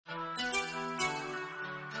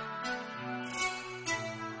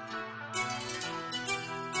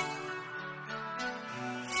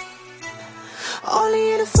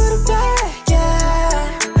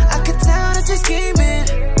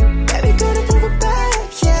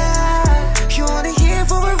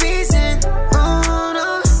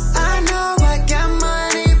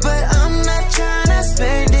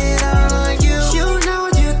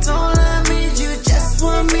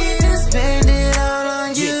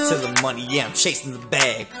to the money, yeah, I'm chasing the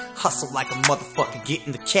bag. Hustle like a motherfucker,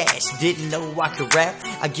 getting the cash. Didn't know I could rap.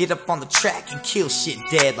 I get up on the track and kill shit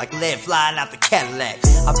dead like lead flying out the Cadillac.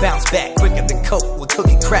 I bounce back quicker than coke with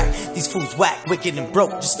cooking crack. These fools whack, wicked and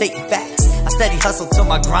broke, just stating facts. I steady hustle till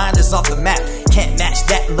my grind is off the map. Can't match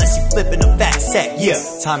that unless you flipping a fat sack. Yeah,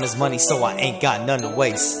 time is money, so I ain't got none to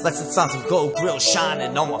waste. Let's on some gold grill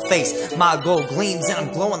shining on my face. My gold gleams and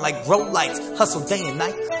I'm glowing like grow lights. Hustle day and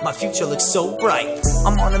night, my future looks so bright.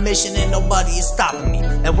 I'm on a mission and nobody is stopping me.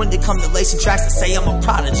 And when they come to lacing tracks, I say I'm a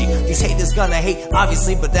prodigy. These haters gonna hate,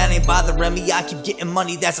 obviously, but that ain't bothering me. I keep getting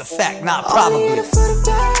money, that's a fact, not probably. All for the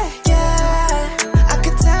back, yeah. I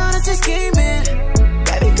could tell that you're scheming.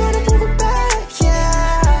 Baby, gonna move it back,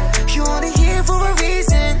 yeah. You only here for a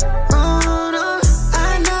reason. Oh no,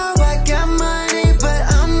 I know I got money, but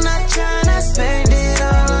I'm not trying to spend it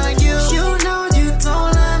all on you. You know you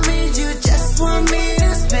don't love me, you just want me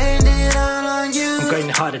to spend it all on you. I'm grinding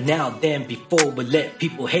harder now than before, but let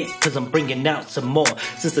people hate, cause I'm bringing out some more.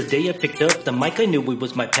 Since the day I picked up the mic, I knew it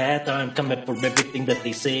was my path. I'm coming for everything that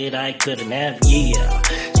they said I couldn't have, yeah.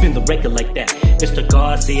 Spin the record like that, Mr.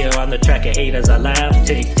 Garcia on the track. I hate as I laugh,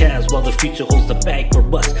 take tabs while the future holds the bag for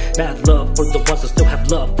us. Mad love for the ones that still have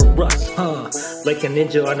love for us, like a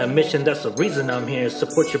ninja on a mission, that's the reason I'm here.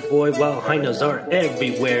 Support your boy while hyenas are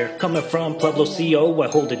everywhere. Coming from Pueblo, CO, I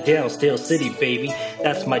hold it down, Steel City, baby.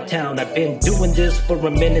 That's my town, I've been doing this for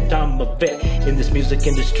a minute. I'm a vet in this music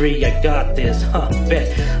industry, I got this,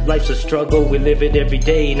 bet. Life's a struggle, we live it every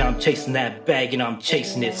day. And I'm chasing that bag, and I'm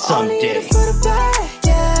chasing it someday. All for the back,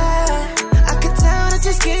 yeah. I could tell that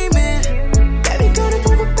you're scheming. Baby, gonna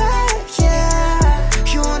move it back,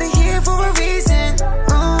 yeah. You only here for a reason.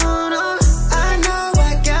 Oh no, I know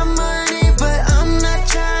I got money, but I'm not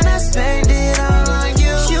trying to spend it all on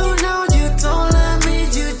you. You know you don't love me,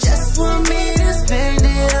 you just want me to spend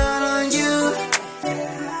it all on you.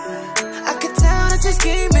 I could tell that you're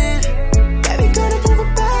scheming. Baby, gonna move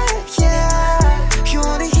it back, yeah. You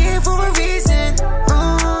only here for a reason.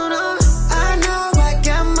 Oh no, I know I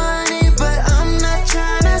got money, but I'm not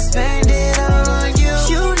trying to spend it all on you.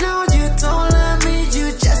 You know you don't love me,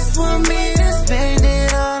 you just want me to spend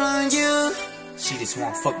it all on you. She just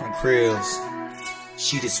wanna fuck my grills.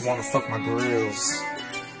 She just wanna fuck my grills.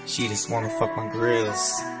 She just wanna fuck my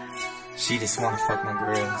grills. She just wanna fuck my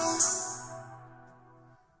grills.